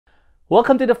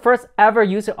Welcome to the first ever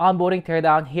user onboarding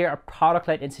teardown here at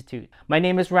Product-Led Institute. My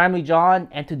name is Ramli John,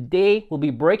 and today we'll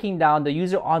be breaking down the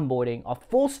user onboarding of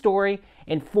FullStory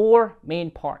in 4 main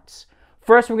parts.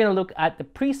 First, we're going to look at the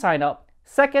pre-signup.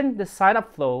 Second, the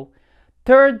sign-up flow.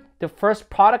 Third, the first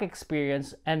product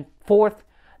experience. And fourth,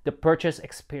 the purchase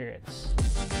experience.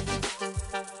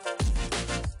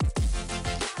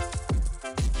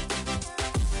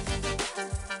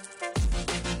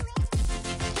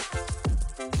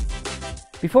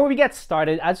 Before we get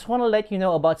started, I just want to let you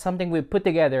know about something we've put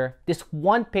together, this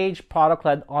one-page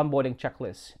product-led onboarding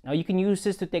checklist. Now you can use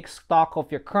this to take stock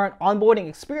of your current onboarding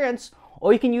experience,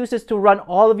 or you can use this to run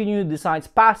all of your new designs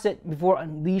past it before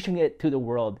unleashing it to the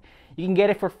world. You can get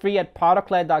it for free at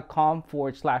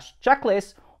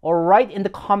productled.com/checklist, or write in the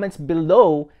comments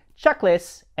below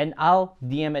checklist and I'll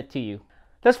DM it to you.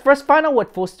 Let's first find out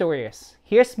what FullStory is.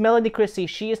 Here's Melanie Christie.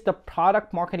 She is the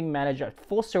product marketing manager at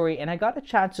FullStory, and I got a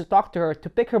chance to talk to her to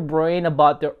pick her brain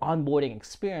about their onboarding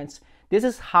experience. This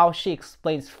is how she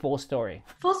explains FullStory.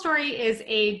 FullStory is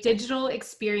a digital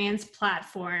experience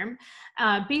platform.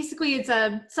 Basically, it's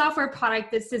a software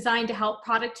product that's designed to help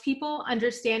product people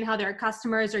understand how their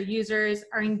customers or users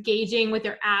are engaging with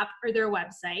their app or their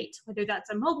website, whether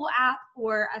that's a mobile app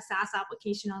or a SaaS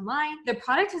application online. The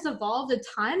product has evolved a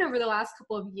ton over the last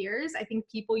couple of years. I think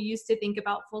people used to think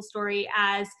about FullStory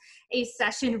as a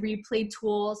session replay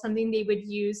tool, something they would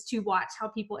use to watch how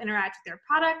people interact with their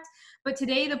product. But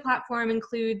today, the platform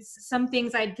includes some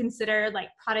things I'd consider like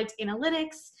product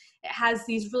analytics. It has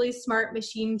these really smart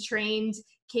machine-trained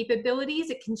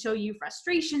capabilities. It can show you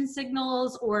frustration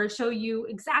signals or show you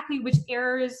exactly which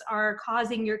errors are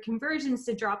causing your conversions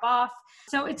to drop off.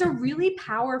 So it's a really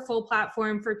powerful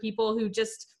platform for people who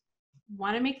just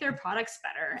want to make their products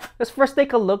better. Let's first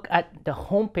take a look at the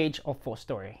homepage of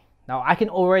FullStory. Now, I can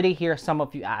already hear some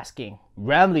of you asking,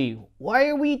 Ramli, why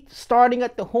are we starting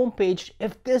at the homepage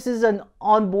if this is an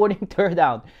onboarding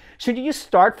teardown? Should you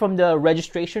start from the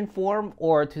registration form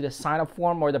or to the sign-up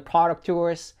form or the product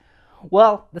tours?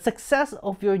 Well, the success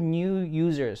of your new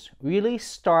users really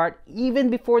start even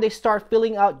before they start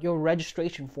filling out your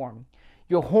registration form.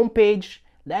 Your homepage,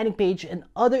 landing page, and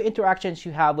other interactions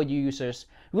you have with your users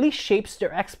really shapes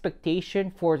their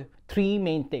expectation for 3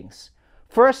 main things.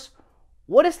 First,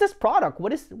 what is this product?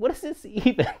 What is this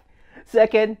even?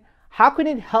 Second, how can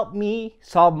it help me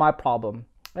solve my problem?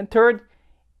 And third,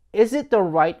 is it the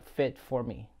right fit for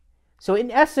me? So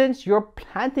in essence, you're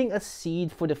planting a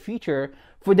seed for the future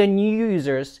for the new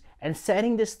users and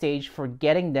setting the stage for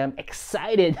getting them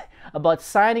excited about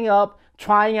signing up,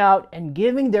 trying out, and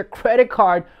giving their credit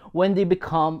card when they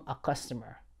become a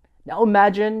customer. Now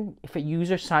imagine if a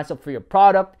user signs up for your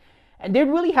product and they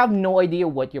really have no idea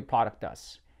what your product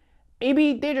does.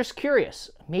 Maybe they're just curious.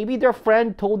 Maybe their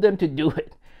friend told them to do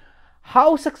it.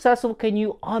 How successful can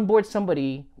you onboard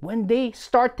somebody when they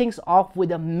start things off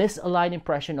with a misaligned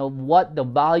impression of what the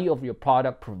value of your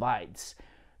product provides?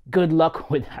 Good luck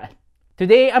with that.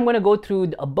 Today, I'm going to go through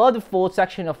the above the fold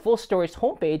section of FullStory's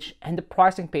homepage and the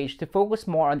pricing page to focus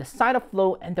more on the sign-up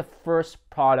flow and the first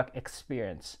product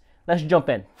experience. Let's jump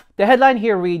in. The headline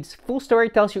here reads,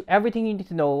 FullStory tells you everything you need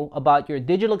to know about your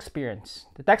digital experience.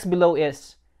 The text below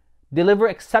is, deliver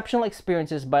exceptional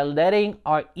experiences by letting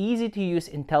our easy-to-use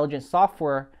intelligent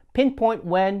software pinpoint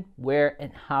when, where,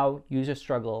 and how user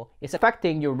struggle is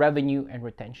affecting your revenue and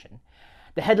retention.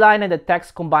 The headline and the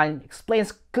text combined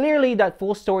explains clearly that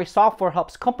FullStory software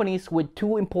helps companies with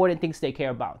 2 important things they care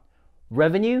about: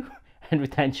 revenue and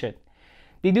retention.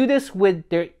 They do this with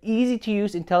their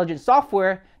easy-to-use intelligent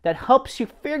software that helps you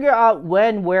figure out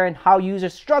when, where, and how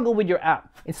users struggle with your app.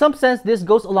 In some sense, this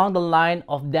goes along the line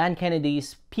of Dan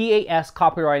Kennedy's PAS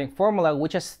copywriting formula,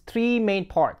 which has 3 main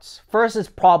parts. First is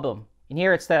problem. And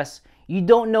here it says, you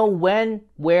don't know when,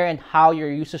 where, and how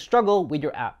your users struggle with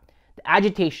your app. The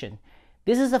agitation.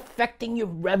 This is affecting your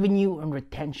revenue and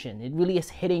retention. It really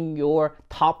is hitting your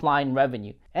top line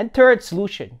revenue. And third,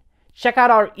 solution. Check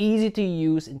out our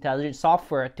easy-to-use intelligent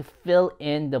software to fill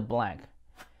in the blank.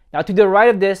 Now, to the right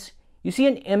of this, you see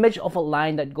an image of a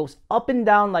line that goes up and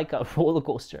down like a roller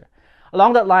coaster.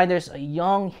 Along that line, there's a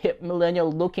young, hip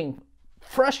millennial looking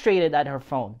frustrated at her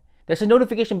phone. There's a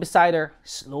notification beside her,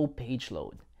 slow page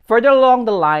load. Further along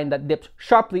the line that dips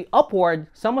sharply upward,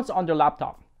 someone's on their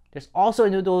laptop. There's also a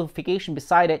notification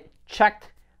beside it,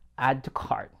 checked, add to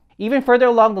cart. Even further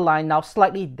along the line, now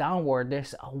slightly downward,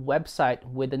 there's a website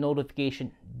with the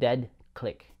notification dead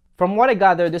click. From what I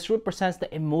gather, this represents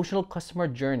the emotional customer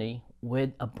journey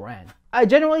with a brand. I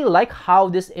generally like how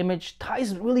this image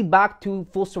ties really back to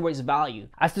FullStory's value,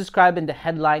 as described in the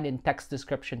headline and text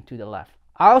description to the left.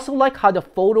 I also like how the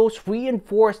photos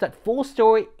reinforce that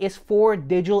FullStory is for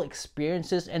digital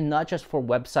experiences and not just for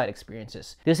website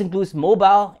experiences. This includes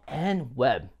mobile and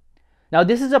web. Now,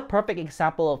 this is a perfect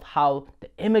example of how the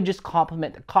images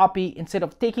complement the copy instead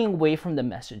of taking away from the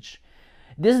message.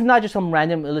 This is not just some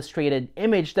random illustrated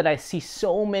image that I see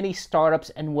so many startups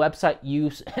and website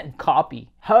use and copy.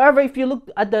 However, if you look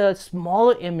at the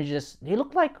smaller images, they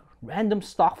look like random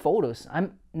stock photos.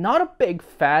 I'm not a big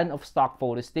fan of stock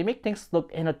photos. They make things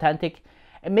look inauthentic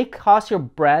and may cause your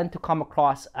brand to come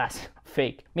across as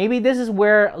fake. Maybe this is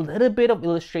where a little bit of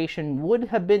illustration would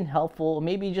have been helpful,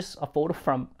 maybe just a photo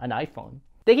from an iPhone.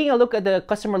 Taking a look at the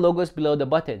customer logos below the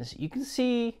buttons, you can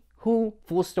see who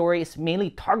FullStory is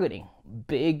mainly targeting.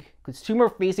 Big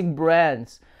consumer-facing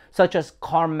brands such as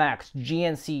CarMax,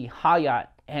 GNC, Hyatt,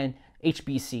 and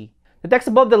HBC. The text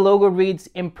above the logo reads,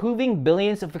 improving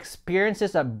billions of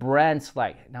experiences that brands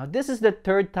like. Now, this is the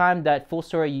third time that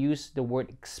FullStory used the word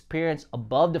experience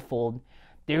above the fold.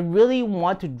 They really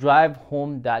want to drive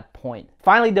home that point.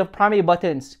 Finally, the primary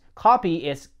button's copy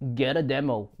is get a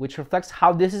demo, which reflects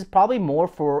how this is probably more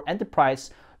for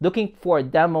enterprise looking for a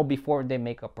demo before they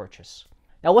make a purchase.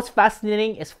 Now, what's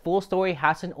fascinating is FullStory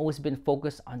hasn't always been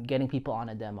focused on getting people on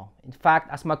a demo. In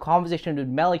fact, as my conversation with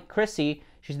Melly Chrissy,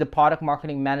 she's the product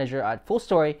marketing manager at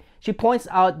FullStory, she points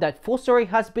out that FullStory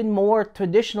has been more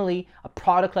traditionally a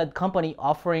product-led company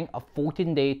offering a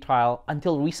 14-day trial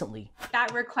until recently.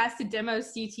 That request to demo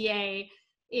CTA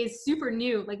is super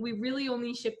new. Like, we really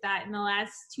only shipped that in the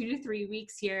last 2 to 3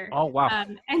 weeks here. Oh, wow.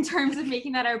 In terms of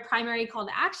making that our primary call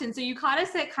to action. So you caught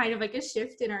us at kind of like a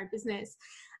shift in our business.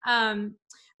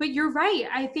 But you're right.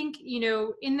 I think,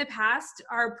 in the past,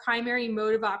 our primary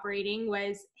mode of operating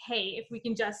was, hey, if we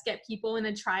can just get people in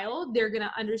a trial, they're going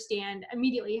to understand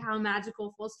immediately how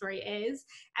magical FullStory is.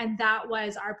 And that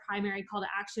was our primary call to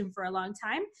action for a long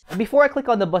time. Before I click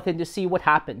on the button to see what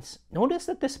happens, notice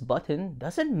that this button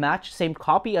doesn't match the same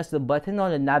copy as the button on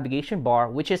the navigation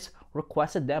bar, which is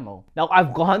request a demo. Now,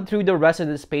 I've gone through the rest of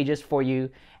these pages for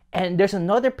you, and there's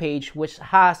another page which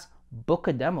has book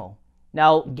a demo.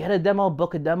 Now, get a demo,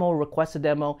 book a demo, request a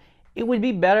demo. It would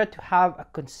be better to have a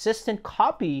consistent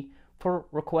copy for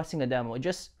requesting a demo. It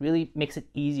just really makes it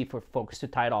easy for folks to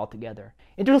tie it all together.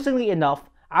 Interestingly enough,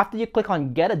 after you click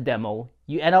on get a demo,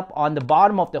 you end up on the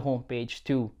bottom of the homepage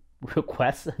to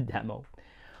request a demo.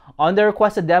 On the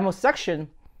request a demo section,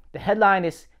 the headline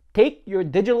is take your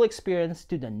digital experience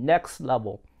to the next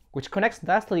level, which connects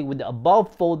nicely with the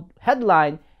above fold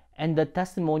headline and the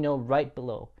testimonial right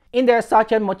below. In there,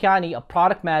 Satyan Motiani, a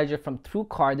product manager from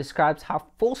TrueCar, describes how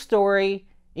FullStory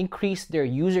increased their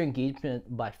user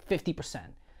engagement by 50%.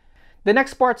 The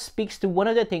next part speaks to one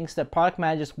of the things that product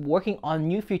managers working on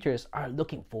new features are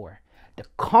looking for: the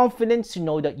confidence to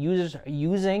know that users are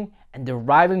using and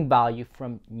deriving value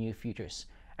from new features.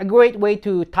 A great way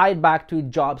to tie it back to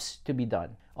jobs to be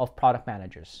done of product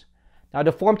managers. Now,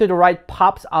 the form to the right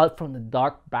pops out from the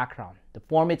dark background. The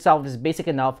form itself is basic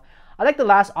enough. I like the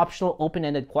last optional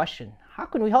open-ended question. How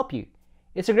can we help you?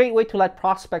 It's a great way to let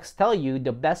prospects tell you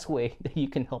the best way that you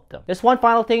can help them. There's one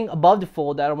final thing above the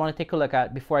fold that I want to take a look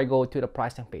at before I go to the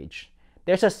pricing page.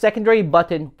 There's a secondary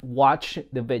button, watch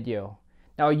the video.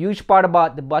 Now, a huge part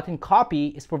about the button copy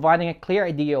is providing a clear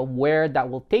idea of where that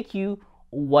will take you,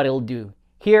 what it'll do.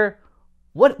 Here,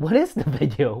 what is the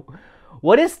video?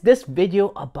 What is this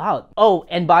video about? Oh,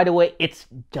 and by the way, it's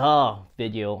the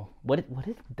video. What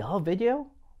is the video?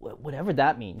 Whatever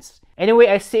that means. Anyway,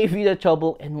 I saved you the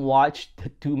trouble and watched the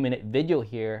 2-minute video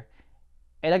here.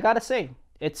 And I gotta say,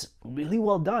 it's really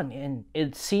well done. And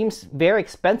it seems very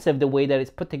expensive the way that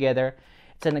it's put together.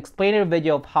 It's an explainer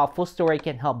video of how FullStory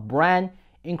can help brand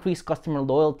increase customer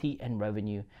loyalty and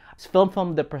revenue. It's filmed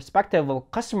from the perspective of a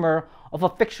customer of a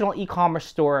fictional e-commerce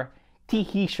store,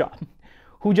 Tee Shop,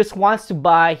 who just wants to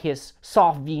buy his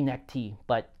soft V-neck tee,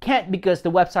 but can't because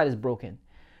the website is broken.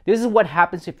 This is what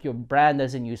happens if your brand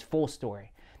doesn't use FullStory.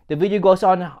 The video goes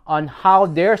on how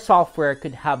their software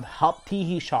could have helped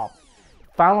Tee Shop.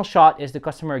 Final shot is the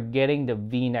customer getting the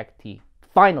V-neck tee.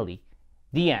 Finally,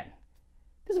 the end.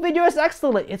 This video is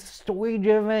excellent. It's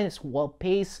story-driven, it's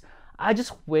well-paced. I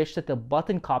just wish that the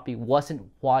button copy wasn't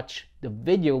watch the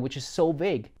video, which is so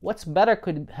vague. What's better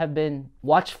could have been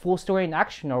watch FullStory in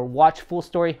action or watch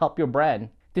FullStory help your brand.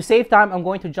 To save time, I'm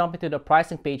going to jump into the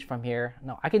pricing page from here.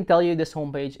 Now, I can tell you this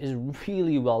homepage is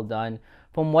really well done.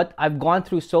 From what I've gone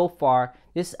through so far,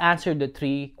 this answered the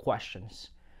 3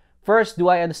 questions. First, do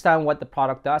I understand what the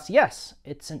product does? Yes,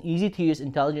 it's an easy-to-use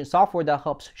intelligent software that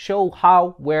helps show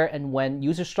how, where, and when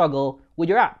users struggle with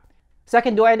your app.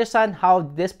 Second, do I understand how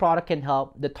this product can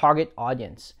help the target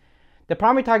audience? The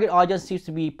primary target audience seems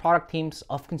to be product teams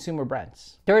of consumer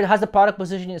brands. Third, has the product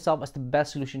positioning itself as the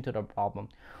best solution to the problem?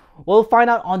 We'll find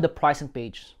out on the pricing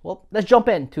page. Well, let's jump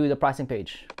into the pricing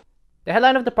page. The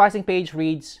headline of the pricing page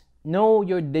reads, "Know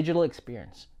your digital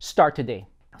experience. Start today."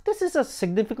 Now, this is a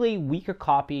significantly weaker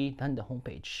copy than the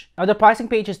homepage. Now, the pricing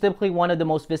page is typically one of the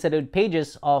most visited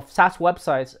pages of SaaS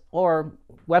websites or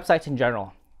websites in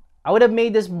general. I would have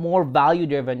made this more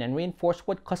value-driven and reinforced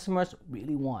what customers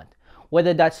really want,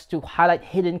 whether that's to highlight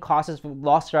hidden causes of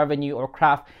lost revenue or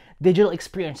craft digital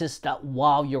experiences that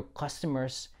wow your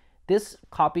customers. This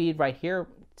copy right here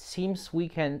seems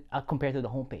weak compared to the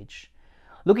homepage.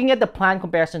 Looking at the plan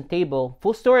comparison table,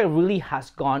 FullStory really has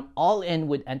gone all in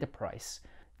with enterprise.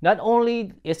 Not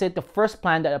only is it the first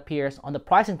plan that appears on the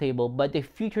pricing table, but they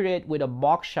featured it with a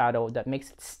box shadow that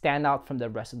makes it stand out from the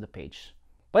rest of the page.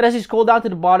 But as you scroll down to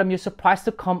the bottom, you're surprised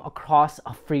to come across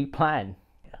a free plan.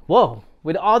 Whoa,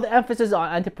 with all the emphasis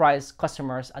on enterprise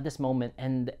customers at this moment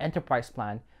and the enterprise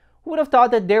plan, who would have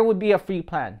thought that there would be a free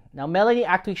plan? Now, Melanie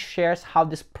actually shares how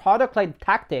this product-led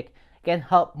tactic can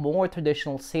help more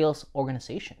traditional sales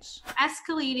organizations.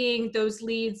 Escalating those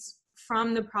leads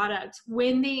from the product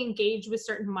when they engage with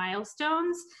certain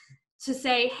milestones to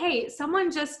say, hey, someone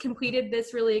just completed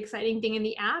this really exciting thing in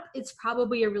the app. It's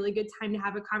probably a really good time to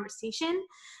have a conversation.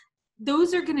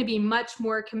 Those are going to be much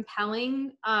more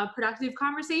compelling, productive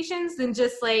conversations than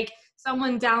just like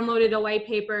someone downloaded a white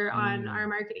paper on our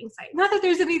marketing site. Not that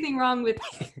there's anything wrong with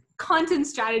content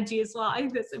strategy as well. I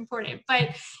think that's important, but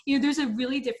there's a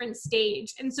really different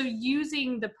stage. And so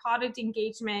using the product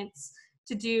engagements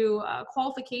to do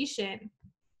qualification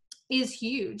is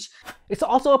huge. It's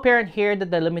also apparent here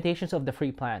that the limitations of the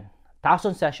free plan,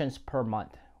 1,000 sessions per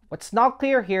month. What's not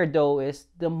clear here though is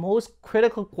the most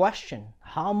critical question: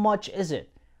 how much is it?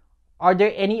 Are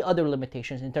there any other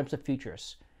limitations in terms of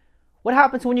features? What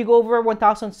happens when you go over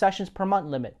 1,000 sessions per month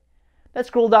limit? Let's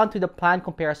scroll down to the plan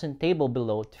comparison table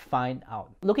below to find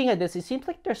out. Looking at this, it seems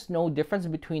like there's no difference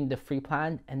between the free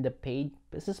plan and the paid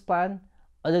business plan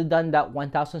other than that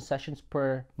 1,000 sessions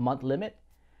per month limit.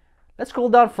 Let's scroll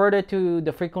down further to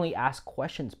the frequently asked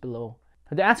questions below.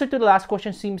 The answer to the last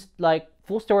question seems like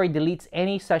FullStory deletes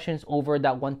any sessions over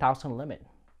that 1,000 limit.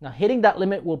 Now, hitting that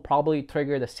limit will probably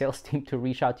trigger the sales team to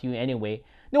reach out to you anyway.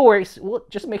 No worries, we'll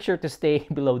just make sure to stay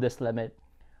below this limit.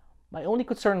 My only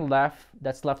concern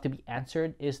that's left to be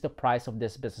answered is the price of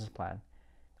this business plan.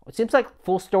 It seems like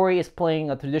FullStory is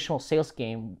playing a traditional sales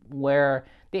game where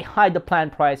they hide the plan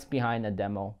price behind a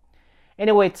demo.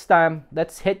 Anyway, it's time.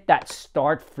 Let's hit that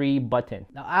Start Free button.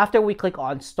 Now, after we click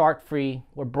on Start Free,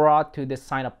 we're brought to this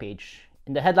sign up page.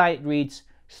 In the headline, it reads,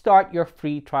 "Start your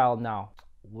free trial now."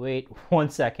 Wait 1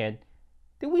 second.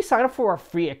 Did we sign up for a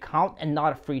free account and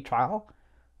not a free trial?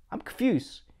 I'm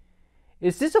confused.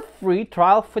 Is this a free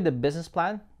trial for the business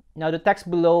plan? Now, the text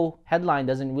below headline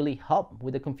doesn't really help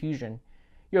with the confusion.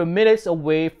 You're minutes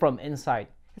away from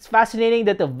insight. It's fascinating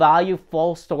that the value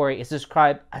FullStory is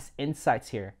described as insights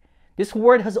here. This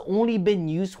word has only been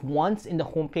used once in the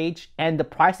homepage and the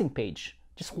pricing page.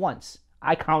 Just once.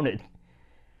 I counted.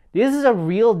 This is a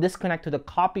real disconnect to the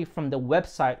copy from the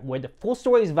website where the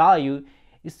FullStory's value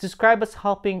is described as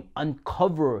helping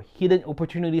uncover hidden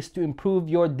opportunities to improve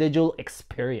your digital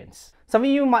experience. Some of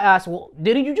you might ask, well,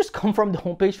 didn't you just come from the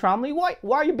homepage, Ramli?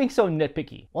 Why are you being so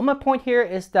nitpicky? Well, my point here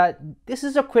is that this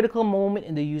is a critical moment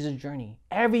in the user journey.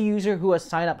 Every user who has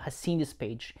signed up has seen this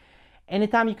page.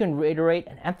 Anytime you can reiterate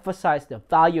and emphasize the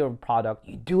value of a product,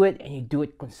 you do it and you do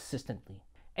it consistently.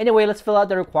 Anyway, let's fill out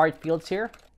the required fields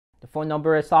here. The phone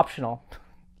number is optional.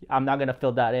 I'm not gonna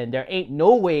fill that in. There ain't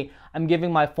no way I'm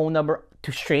giving my phone number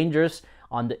to strangers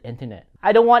on the internet.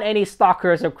 I don't want any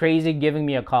stalkers or crazy giving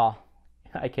me a call.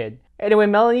 I kid. Anyway,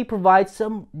 Melanie provides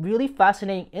some really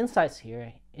fascinating insights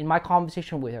here in my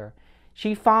conversation with her.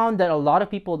 She found that a lot of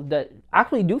people that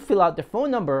actually do fill out their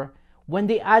phone number, when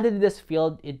they added this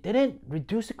field, it didn't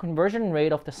reduce the conversion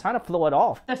rate of the sign-up flow at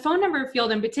all. The phone number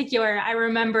field in particular, I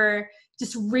remember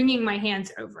just wringing my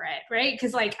hands over it, right?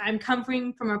 Because like I'm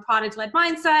coming from a product-led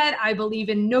mindset. I believe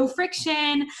in no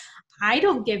friction. I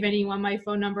don't give anyone my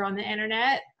phone number on the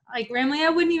internet. Like Ramli, I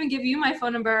wouldn't even give you my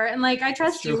phone number. And like, I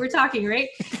trust you, we're talking, right?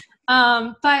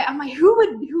 But I'm like, who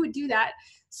would do that?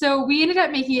 So we ended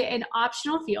up making it an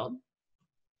optional field.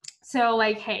 So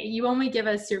like, hey, you only give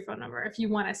us your phone number if you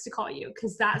want us to call you,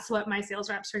 because that's what my sales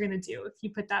reps are going to do if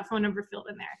you put that phone number field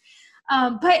in there.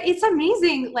 But it's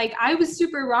amazing. Like I was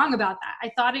super wrong about that.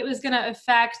 I thought it was going to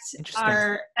affect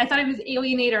I thought it was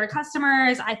alienate our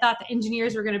customers. I thought the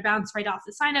engineers were going to bounce right off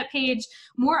the sign up page.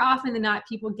 More often than not,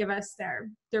 people give us their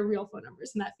real phone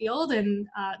numbers in that field. And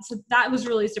so that was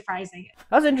really surprising.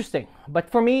 That's interesting. But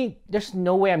for me, there's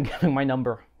no way I'm giving my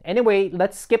number Anyway,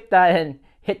 let's skip that and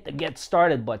hit the get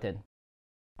started button.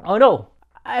 Oh no,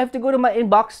 I have to go to my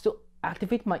inbox to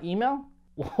activate my email?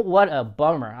 What a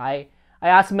bummer. I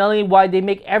asked Melanie why they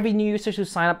make every new user who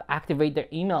sign up activate their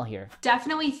email here.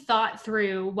 Definitely thought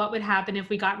through what would happen if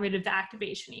we got rid of the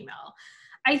activation email.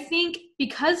 I think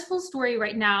because FullStory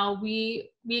right now, we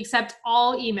accept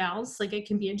all emails, like it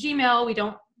can be a Gmail. We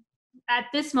don't, at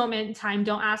this moment in time,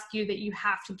 don't ask you that you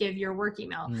have to give your work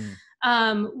email.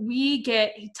 We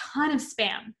get a ton of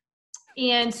spam.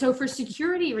 And so for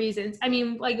security reasons, I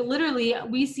mean, like literally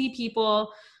we see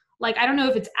people, like, I don't know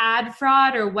if it's ad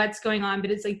fraud or what's going on, but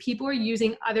it's like people are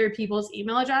using other people's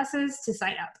email addresses to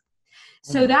sign up.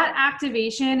 So that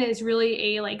activation is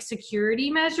really a like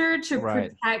security measure to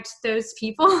protect those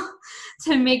people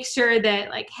to make sure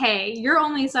that like, hey, you're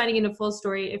only signing into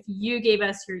FullStory if you gave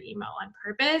us your email on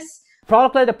purpose.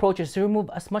 Product-led approach is to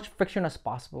remove as much friction as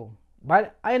possible.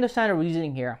 But I understand the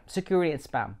reasoning here, security and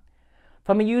spam.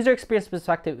 From a user experience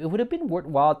perspective, it would have been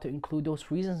worthwhile to include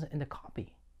those reasons in the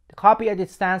copy. The copy as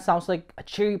it stands sounds like a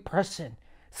cheery person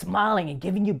smiling and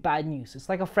giving you bad news. It's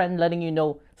like a friend letting you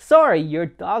know, sorry, your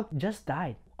dog just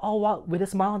died, all while with a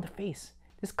smile on their face.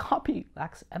 This copy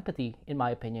lacks empathy, in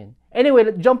my opinion. Anyway,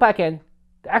 let's jump back in.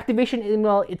 The activation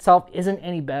email itself isn't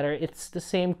any better. It's the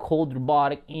same cold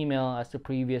robotic email as the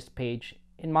previous page.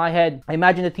 In my head, I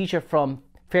imagine the teacher from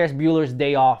Ferris Bueller's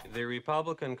Day Off. The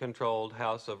Republican-controlled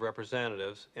House of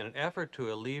Representatives, in an effort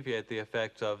to alleviate the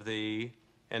effects of the,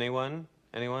 anyone?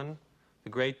 The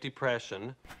Great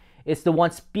Depression. It's the one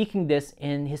speaking this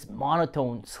in his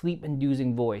monotone,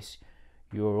 sleep-inducing voice.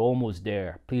 You're almost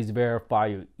there. Please verify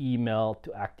your email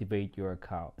to activate your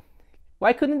account.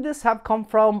 Why couldn't this have come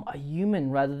from a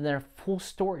human rather than a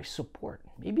FullStory support?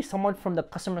 Maybe someone from the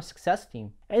customer success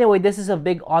team. Anyway, this is a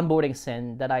big onboarding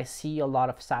sin that I see a lot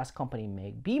of SaaS companies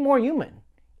make. Be more human.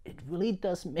 It really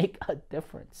does make a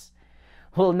difference.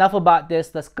 Well, enough about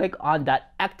this. Let's click on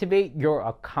that activate your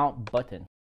account button.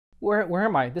 Where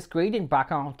am I? This gradient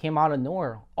background came out of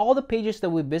nowhere. All the pages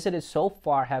that we visited so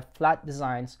far have flat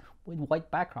designs with white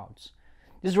backgrounds.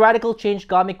 This radical change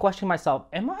got me questioning myself,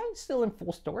 am I still in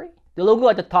FullStory? The logo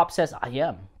at the top says I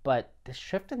am, but the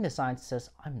shift in design says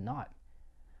I'm not.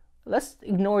 Let's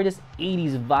ignore this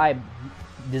 80s vibe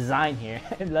design here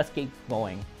and let's keep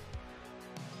going.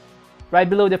 Right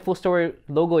below the FullStory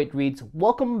logo, it reads,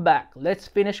 welcome back. Let's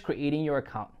finish creating your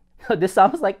account. This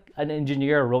sounds like an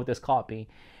engineer wrote this copy.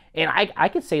 And I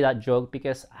can say that joke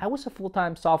because I was a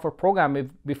full-time software programmer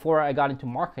before I got into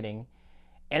marketing.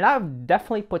 And I've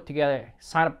definitely put together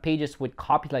sign-up pages with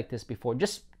copy like this before,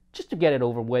 just to get it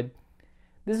over with.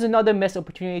 This is another missed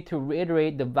opportunity to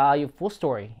reiterate the value of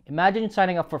FullStory. Imagine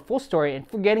signing up for FullStory and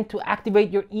forgetting to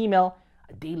activate your email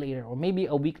a day later or maybe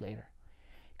a week later.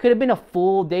 It could have been a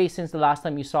full day since the last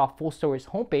time you saw FullStory's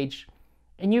homepage.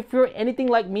 And if you're anything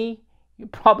like me, you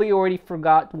probably already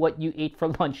forgot what you ate for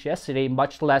lunch yesterday,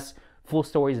 much less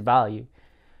FullStory's value.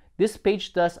 This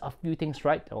page does a few things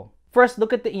right though. First,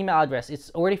 look at the email address.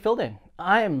 It's already filled in.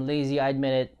 I am lazy, I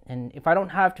admit it. And if I don't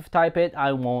have to type it,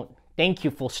 I won't. Thank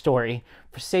you, FullStory,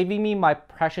 for saving me my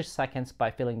precious seconds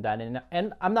by filling that in.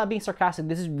 And I'm not being sarcastic,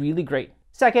 this is really great.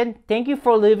 Second, thank you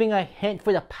for leaving a hint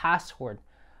for the password.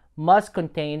 Must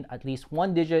contain at least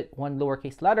one digit, one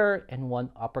lowercase letter, and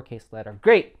one uppercase letter.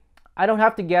 Great. I don't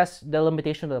have to guess the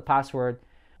limitation of the password.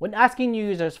 When asking new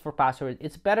users for password,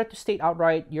 it's better to state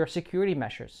outright your security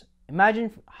measures.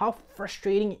 Imagine how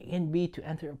frustrating it can be to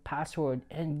enter a password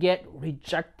and get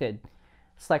rejected.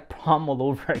 It's like prom all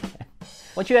over again.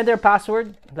 Once you enter a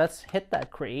password, let's hit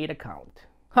that create account.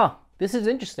 This is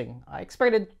interesting. I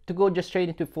expected to go just straight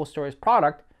into FullStory's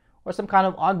product or some kind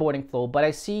of onboarding flow, but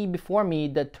I see before me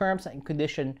the terms and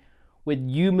condition with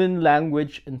human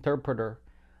language interpreter.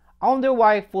 I wonder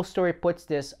why FullStory puts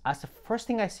this as the first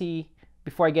thing I see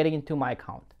before getting into my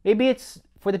account. Maybe it's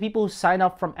for the people who sign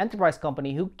up from enterprise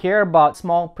company who care about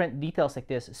small print details like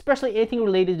this, especially anything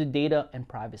related to data and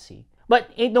privacy. But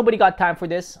ain't nobody got time for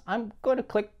this. I'm going to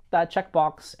click that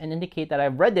checkbox and indicate that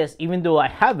I've read this even though I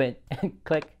haven't and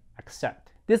click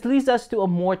accept. This leads us to a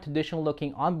more traditional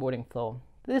looking onboarding flow.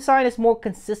 The design is more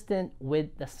consistent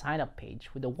with the sign up page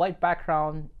with a white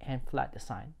background and flat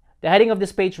design. The heading of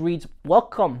this page reads,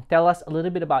 welcome, tell us a little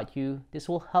bit about you. This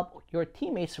will help your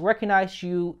teammates recognize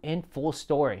you in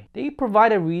FullStory. They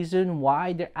provide a reason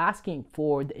why they're asking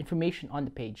for the information on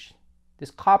the page.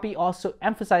 This copy also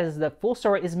emphasizes that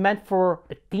FullStory is meant for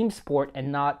a team sport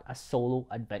and not a solo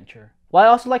adventure. What I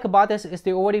also like about this is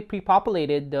they already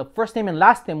pre-populated the first name and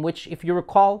last name, which if you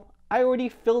recall, I already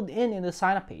filled in the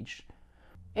sign up page.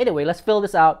 Anyway, let's fill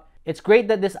this out. It's great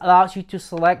that this allows you to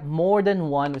select more than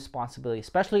one responsibility,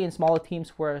 especially in smaller teams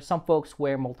where some folks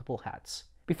wear multiple hats.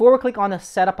 Before we click on the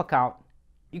setup account,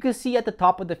 you can see at the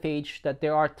top of the page that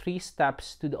there are 3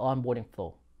 steps to the onboarding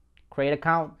flow: create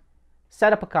account,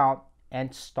 set up account,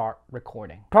 and start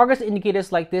recording. Progress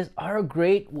indicators like this are a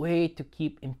great way to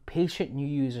keep impatient new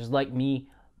users like me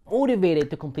motivated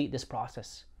to complete this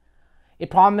process. It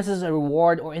promises a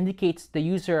reward or indicates the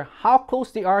user how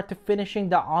close they are to finishing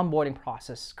the onboarding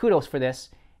process. Kudos for this,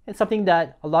 and something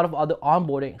that a lot of other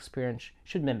onboarding experience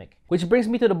should mimic. Which brings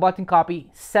me to the button copy,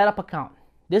 set up account.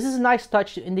 This is a nice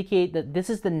touch to indicate that this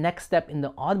is the next step in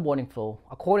the onboarding flow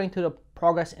according to the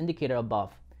progress indicator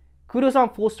above. Kudos on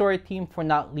FullStory team for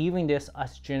not leaving this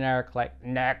as generic like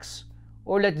next,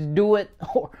 or let's do it,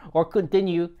 or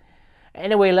continue.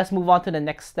 Anyway, let's move on to the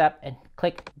next step and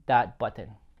click that button.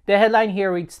 The headline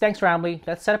here reads, "Thanks Ramli,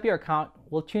 let's set up your account.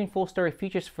 We'll tune FullStory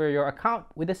features for your account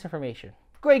with this information."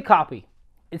 Great copy.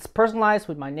 It's personalized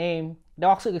with my name. It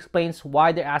also explains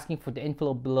why they're asking for the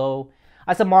info below.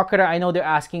 As a marketer, I know they're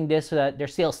asking this so that their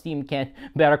sales team can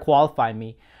better qualify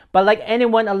me. But like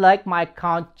anyone, I like my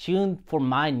account tuned for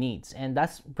my needs. And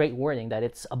that's great wording, that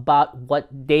it's about what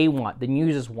they want, the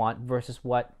users want, versus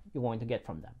what you're going to get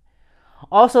from them.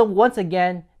 Also, once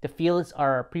again, the fields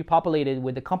are pre-populated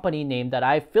with the company name that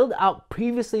I filled out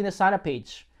previously in the sign-up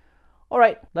page. All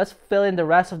right, let's fill in the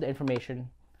rest of the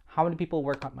information. How many people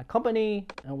work at my company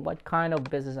and what kind of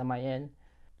business am I in?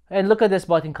 And look at this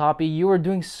button copy. You are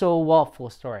doing so well,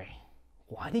 FullStory.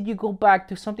 Why did you go back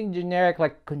to something generic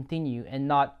like continue and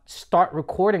not start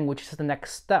recording, which is the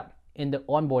next step in the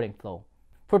onboarding flow?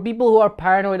 For people who are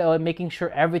paranoid about making sure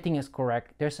everything is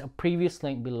correct, there's a previous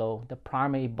link below, the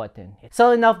primary button. It's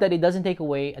subtle enough that it doesn't take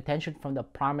away attention from the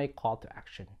primary call to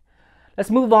action. Let's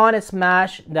move on and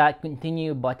smash that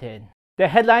continue button. The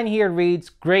headline here reads,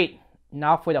 "Great.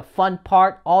 Now for the fun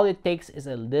part, all it takes is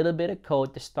a little bit of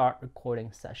code to start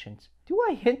recording sessions." Do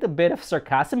I hint a bit of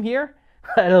sarcasm here?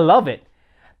 I love it.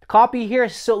 The copy here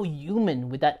is so human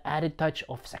with that added touch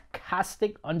of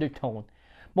sarcastic undertone.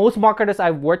 Most marketers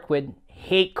I've worked with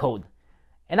hate code.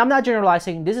 And I'm not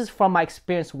generalizing, this is from my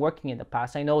experience working in the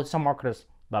past. I know some marketers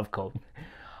love code.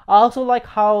 I also like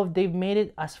how they've made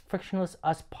it as frictionless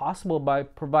as possible by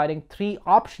providing 3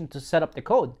 options to set up the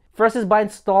code. First is by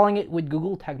installing it with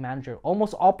Google Tag Manager.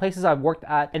 Almost all places I've worked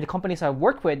at and the companies I've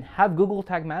worked with have Google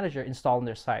Tag Manager installed on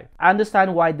their site. I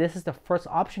understand why this is the first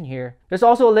option here. There's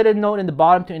also a little note in the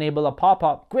bottom to enable a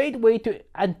pop-up. Great way to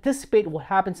anticipate what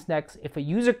happens next if a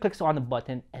user clicks on the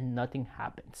button and nothing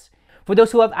happens. For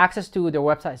those who have access to their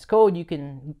website's code, you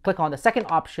can click on the second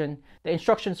option. The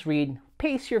instructions read,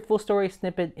 paste your FullStory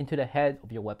snippet into the head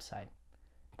of your website.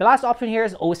 The last option here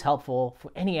is always helpful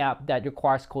for any app that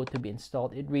requires code to be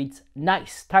installed. It reads,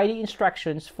 "Nice, tidy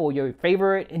instructions for your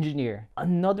favorite engineer."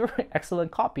 Another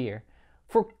excellent copy here.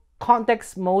 For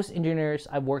context, most engineers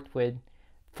I've worked with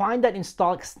find that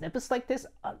installing snippets like this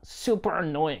super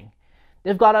annoying.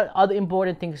 They've got other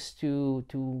important things to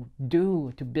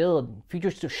do, to build,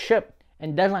 features to ship,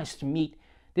 and deadlines to meet.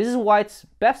 This is why it's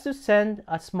best to send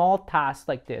a small task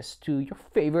like this to your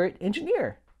favorite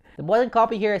engineer. The button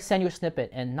copy here is send your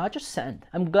snippet and not just send.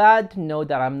 I'm glad to know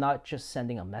that I'm not just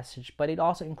sending a message, but it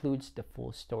also includes the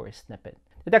FullStory snippet.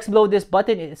 The text below this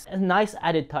button is a nice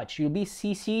added touch. You'll be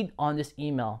CC'd on this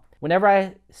email. Whenever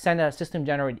I send a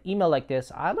system-generated email like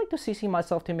this, I like to CC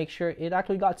myself to make sure it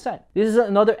actually got sent. This is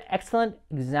another excellent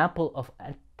example of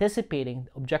anticipating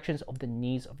the objections of the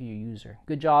needs of your user.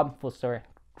 Good job, FullStory.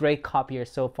 Great copy here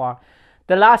so far.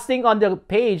 The last thing on the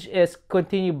page is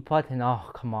continue button. Oh,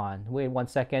 come on. Wait 1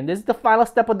 second. This is the final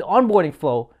step of the onboarding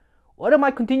flow. What am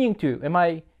I continuing to?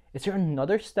 Is there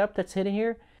another step that's hidden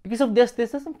here? Because of this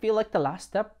doesn't feel like the last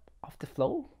step of the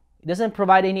flow. It doesn't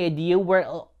provide any idea where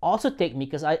it'll also take me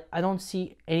because I don't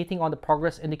see anything on the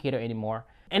progress indicator anymore.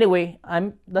 Anyway,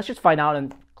 let's just find out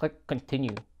and click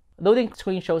continue. Loading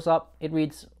screen shows up. It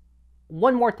reads,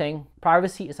 "One more thing,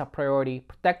 privacy is a priority.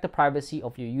 Protect the privacy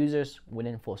of your users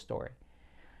within FullStory."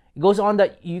 It goes on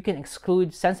that you can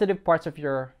exclude sensitive parts of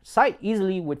your site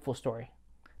easily with FullStory.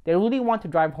 They really want to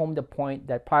drive home the point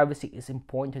that privacy is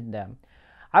important to them.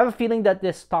 I have a feeling that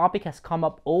this topic has come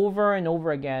up over and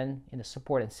over again in the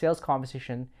support and sales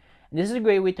conversation, and this is a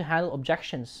great way to handle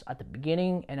objections at the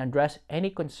beginning and address any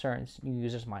concerns new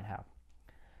users might have.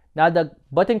 Now the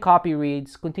button copy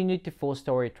reads, "Continue to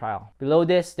FullStory trial." Below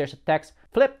this, there's a text,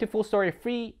 "Flip to FullStory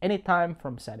free anytime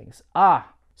from settings."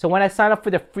 So when I sign up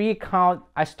for the free account,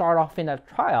 I start off in a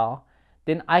trial,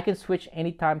 then I can switch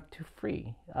anytime to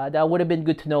free. That would have been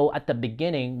good to know at the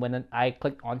beginning when I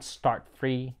clicked on start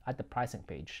free at the pricing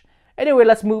page. Anyway,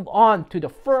 let's move on to the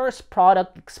first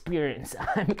product experience.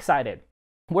 I'm excited.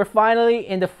 We're finally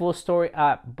in the FullStory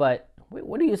app, but wait,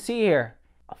 what do you see here?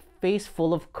 A face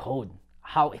full of code.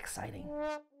 How exciting.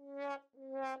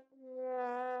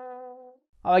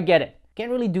 Oh, I get it. Can't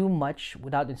really do much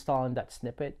without installing that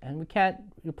snippet, and we can't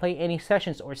replay any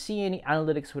sessions or see any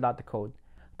analytics without the code.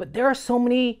 But there are so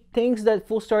many things that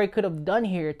FullStory could have done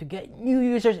here to get new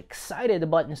users excited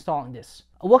about installing this.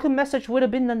 A welcome message would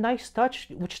have been a nice touch,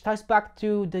 which ties back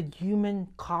to the human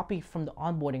copy from the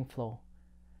onboarding flow.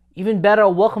 Even better, a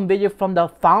welcome video from the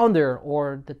founder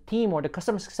or the team or the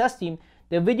customer success team.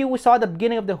 The video we saw at the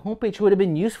beginning of the homepage would have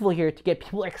been useful here to get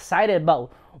people excited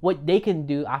about what they can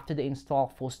do after they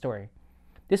install FullStory.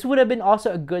 This would have been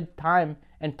also a good time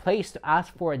and place to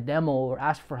ask for a demo or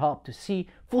ask for help to see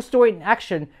FullStory in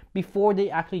action before they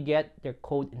actually get their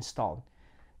code installed.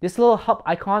 This little help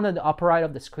icon on the upper right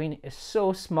of the screen is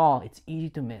so small, it's easy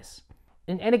to miss.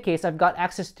 In any case, I've got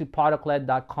access to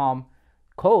Product-Led.com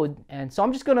code, and so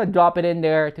I'm just gonna drop it in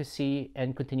there to see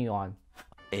and continue on.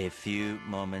 A few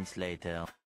moments later.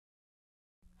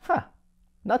 Huh,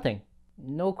 nothing.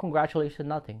 No congratulations,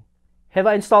 nothing. Have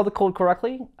I installed the code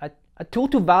correctly? A tool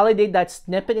to validate that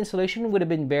snippet installation would have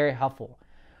been very helpful.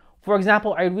 For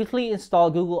example, I recently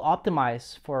installed Google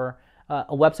Optimize for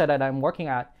a website that I'm working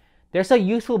at. There's a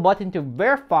useful button to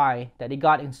verify that it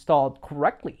got installed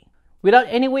correctly. Without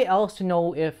any way else to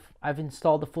know if I've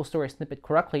installed the FullStory snippet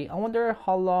correctly, I wonder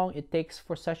how long it takes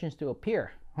for sessions to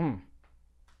appear.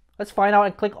 Let's find out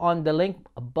and click on the link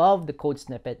above the code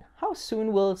snippet. How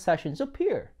soon will sessions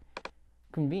appear?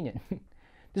 Convenient.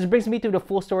 This brings me to the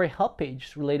FullStory help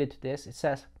page related to this. It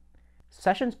says,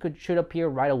 sessions should appear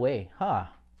right away.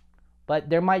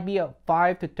 But there might be a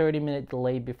 5 to 30 minute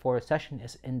delay before a session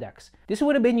is indexed. This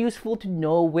would have been useful to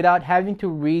know without having to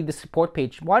read the support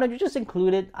page. Why don't you just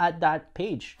include it at that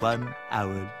page? 1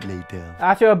 hour later.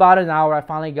 After about an hour, I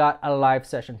finally got a live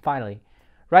session, finally.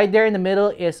 Right there in the middle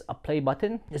is a play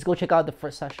button. Let's go check out the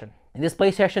first session. In this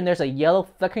play session, there's a yellow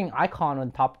flickering icon on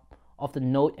top of the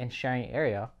note and sharing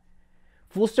area.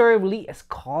 FullStory really is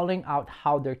calling out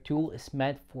how their tool is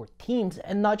meant for teams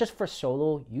and not just for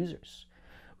solo users.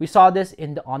 We saw this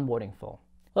in the onboarding flow.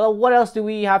 Well, what else do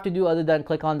we have to do other than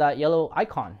click on that yellow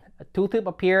icon? A tooltip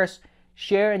appears,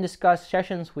 share and discuss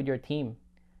sessions with your team.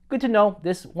 Good to know,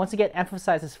 this once again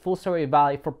emphasizes FullStory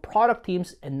value for product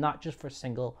teams and not just for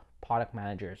single product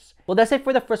managers. Well, that's it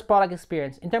for the first product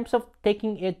experience. In terms of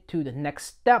taking it to the next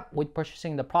step with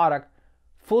purchasing the product,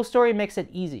 FullStory makes it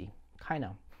easy, kind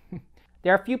of.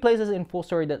 There are a few places in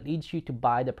FullStory that leads you to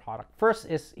buy the product. First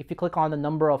is if you click on the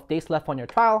number of days left on your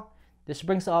trial, this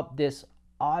brings up this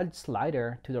odd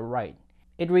slider to the right.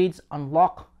 It reads,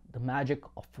 unlock the magic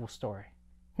of FullStory.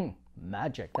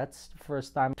 Magic, that's the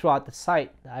first time throughout the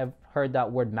site that I've heard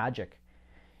that word magic.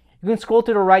 You can scroll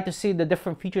to the right to see the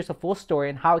different features of FullStory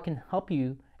and how it can help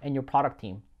you and your product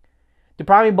team. The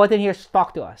primary button here is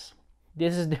talk to us.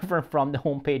 This is different from the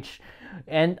homepage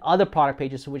and other product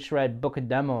pages which read book a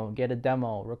demo, get a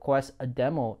demo, request a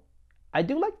demo. I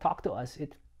do like talk to us.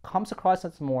 It comes across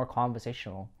as more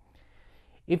conversational.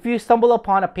 If you stumble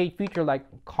upon a paid feature like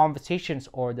conversations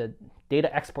or the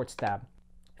data exports tab,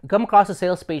 you come across a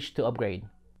sales page to upgrade.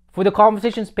 For the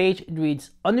conversations page, it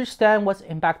reads, understand what's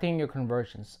impacting your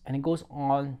conversions. And it goes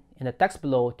on in the text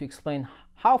below to explain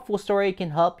how FullStory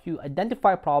can help you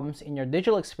identify problems in your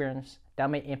digital experience that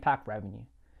may impact revenue.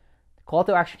 The call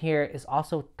to action here is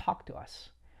also talk to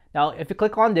us. Now, if you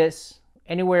click on this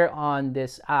anywhere on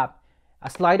this app, a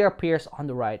slider appears on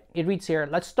the right. It reads here,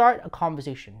 let's start a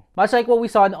conversation. Much like what we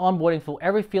saw in the onboarding flow,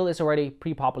 every field is already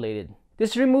pre-populated.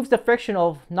 This removes the friction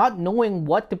of not knowing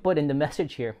what to put in the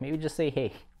message here. Maybe just say,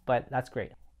 hey, but that's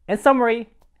great. In summary,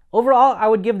 overall, I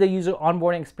would give the user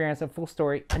onboarding experience of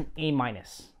FullStory an A-.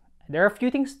 There are a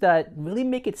few things that really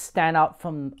make it stand out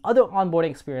from other onboarding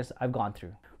experience I've gone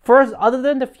through. First, other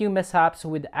than the few mishaps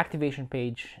with the activation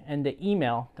page and the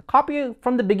email, the copy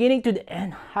from the beginning to the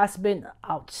end has been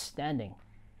outstanding.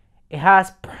 It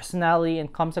has personality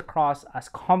and comes across as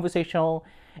conversational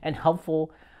and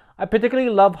helpful. I particularly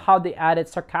love how they added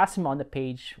sarcasm on the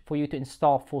page for you to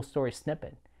install FullStory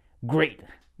snippet. Great.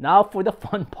 Now for the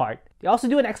fun part. They also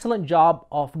do an excellent job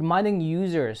of reminding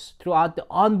users throughout the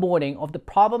onboarding of the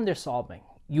problem they're solving,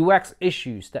 UX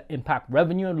issues that impact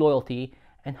revenue and loyalty,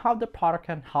 and how the product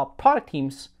can help product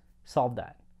teams solve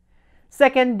that.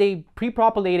 Second, they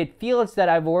pre-populated fields that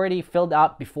I've already filled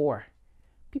out before.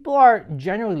 People are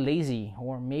generally lazy,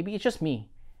 or maybe it's just me.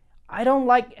 I don't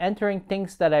like entering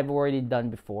things that I've already done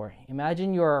before.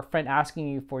 Imagine your friend asking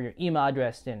you for your email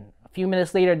address, then a few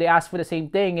minutes later they ask for the same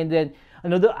thing, and then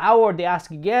another hour they ask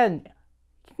again.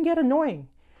 It can get annoying.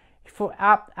 If your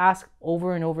app asks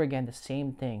over and over again the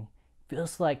same thing, it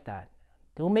feels like that.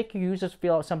 They'll make your users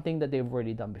feel something that they've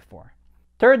already done before.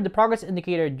 Third, the progress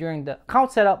indicator during the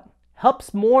account setup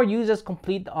helps more users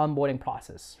complete the onboarding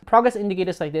process. Progress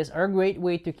indicators like this are a great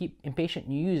way to keep impatient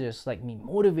new users like me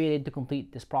motivated to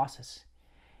complete this process.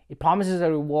 It promises a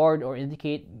reward or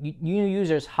indicate new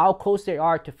users how close they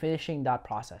are to finishing that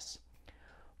process.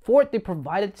 Fourth, they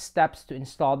provided steps to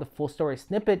install the FullStory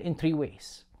snippet in 3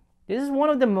 ways. This is one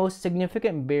of the most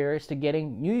significant barriers to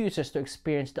getting new users to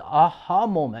experience the aha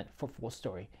moment for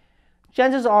FullStory.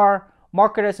 Chances are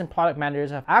marketers and product managers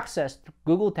have access to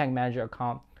Google Tag Manager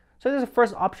account, so this is the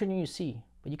first option you see.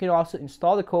 But you can also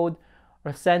install the code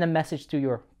or send a message to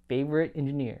your favorite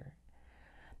engineer.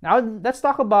 Now let's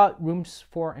talk about rooms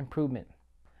for improvement.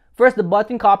 First, the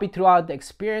button copy throughout the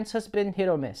experience has been hit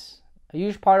or miss. A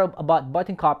huge part about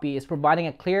button copy is providing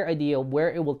a clear idea of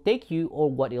where it will take you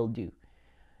or what it'll do.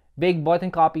 Big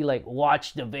button copy like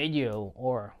watch the video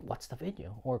or what's the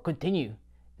video or continue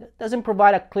doesn't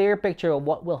provide a clear picture of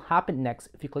what will happen next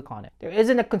if you click on it. There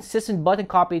isn't a consistent button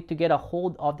copy to get a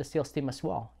hold of the sales team as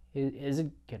well. Is it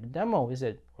get a demo? Is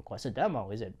it request a demo?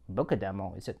 Is it book a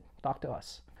demo? Is it talk to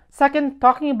us? Second,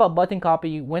 talking about button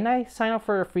copy, when I signed up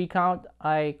for a free account,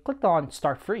 I clicked on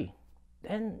start free.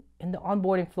 Then in the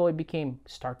onboarding flow, it became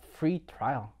start free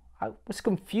trial. I was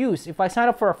confused if I signed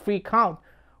up for a free account,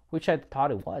 which I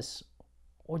thought it was,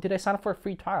 or did I sign up for a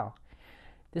free trial?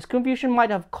 This confusion might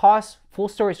have caused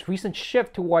FullStory's recent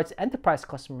shift towards enterprise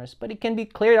customers, but it can be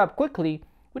cleared up quickly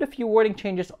with a few wording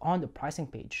changes on the pricing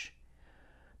page.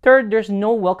 Third, there's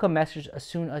no welcome message as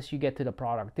soon as you get to the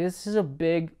product. This is a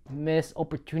big missed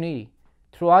opportunity.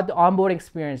 Throughout the onboarding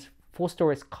experience,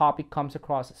 FullStory's copy comes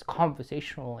across as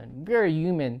conversational and very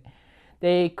human.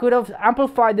 They could have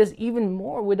amplified this even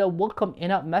more with a welcome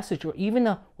in-app message or even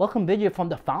a welcome video from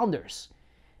the founders.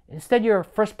 Instead, your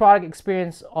first product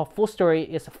experience of FullStory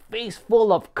is a face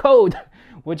full of code,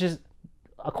 which is,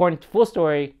 according to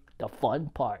FullStory, the fun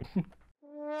part.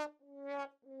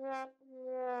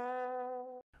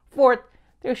 Fourth,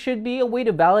 there should be a way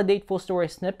to validate FullStory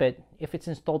snippet if it's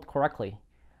installed correctly.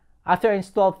 After I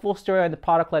installed FullStory on the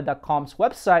Product-Led.com's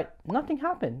website, nothing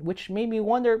happened, which made me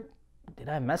wonder, did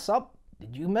I mess up?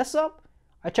 Did you mess up?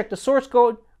 I checked the source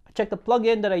code, I checked the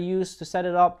plugin that I used to set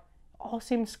it up, all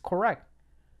seems correct.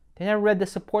 Then I read the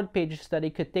support pages that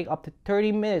it could take up to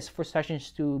 30 minutes for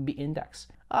sessions to be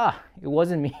indexed. It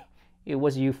wasn't me, it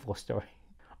was you, FullStory.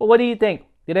 Well, what do you think?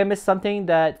 Did I miss something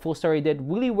that FullStory did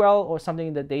really well or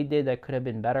something that they did that could have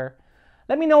been better?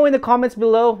 Let me know in the comments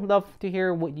below. Love to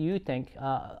hear what you think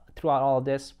throughout all of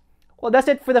this. Well, that's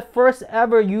it for the first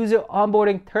ever user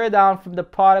onboarding teardown from the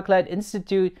Product-Led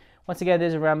Institute. Once again,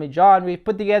 this is Ramli John. We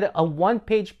put together a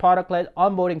one-page product-led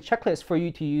onboarding checklist for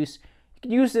you to use. You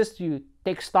can use this to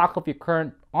take stock of your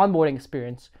current onboarding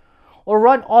experience or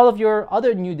run all of your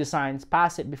other new designs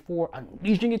past it before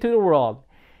unleashing it to the world.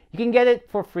 You can get it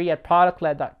for free at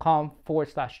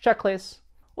product-led.com/checklist,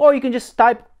 or you can just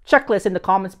type checklist in the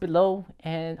comments below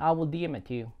and I will DM it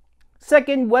to you.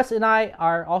 Second, Wes and I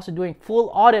are also doing full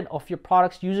audit of your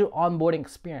product's user onboarding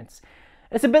experience.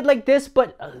 It's a bit like this,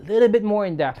 but a little bit more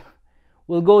in depth.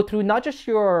 We'll go through not just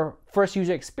your first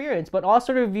user experience, but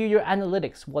also review your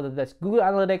analytics, whether that's Google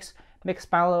Analytics,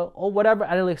 Mixpanel, or whatever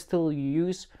analytics tool you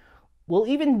use. We'll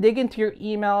even dig into your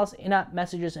emails, in-app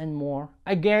messages, and more.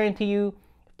 I guarantee you,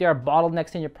 if there are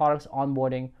bottlenecks in your product's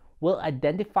onboarding, we'll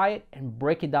identify it and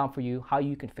break it down for you how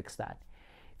you can fix that.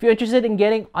 If you're interested in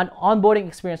getting an onboarding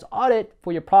experience audit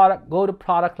for your product, go to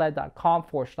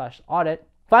product-led.com/audit.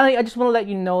 Finally, I just want to let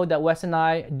you know that Wes and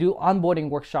I do onboarding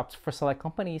workshops for select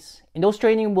companies. In those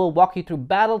trainings, we'll walk you through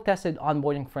battle-tested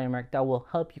onboarding framework that will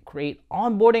help you create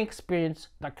onboarding experience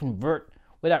that convert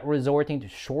without resorting to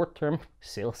short-term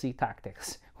salesy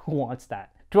tactics. Who wants that?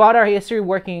 Throughout our history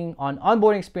working on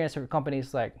onboarding experience for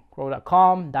companies like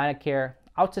Grow.com, Dynacare,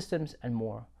 OutSystems, and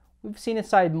more, we've seen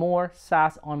inside more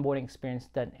SaaS onboarding experience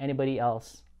than anybody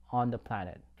else on the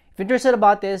planet. If you're interested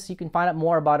about this, you can find out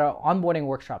more about our onboarding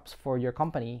workshops for your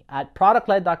company at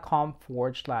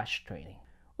productled.com/training.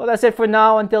 Well, that's it for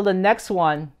now. Until the next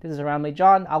one, this is Ramli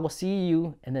John. I will see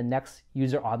you in the next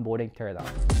user onboarding teardown.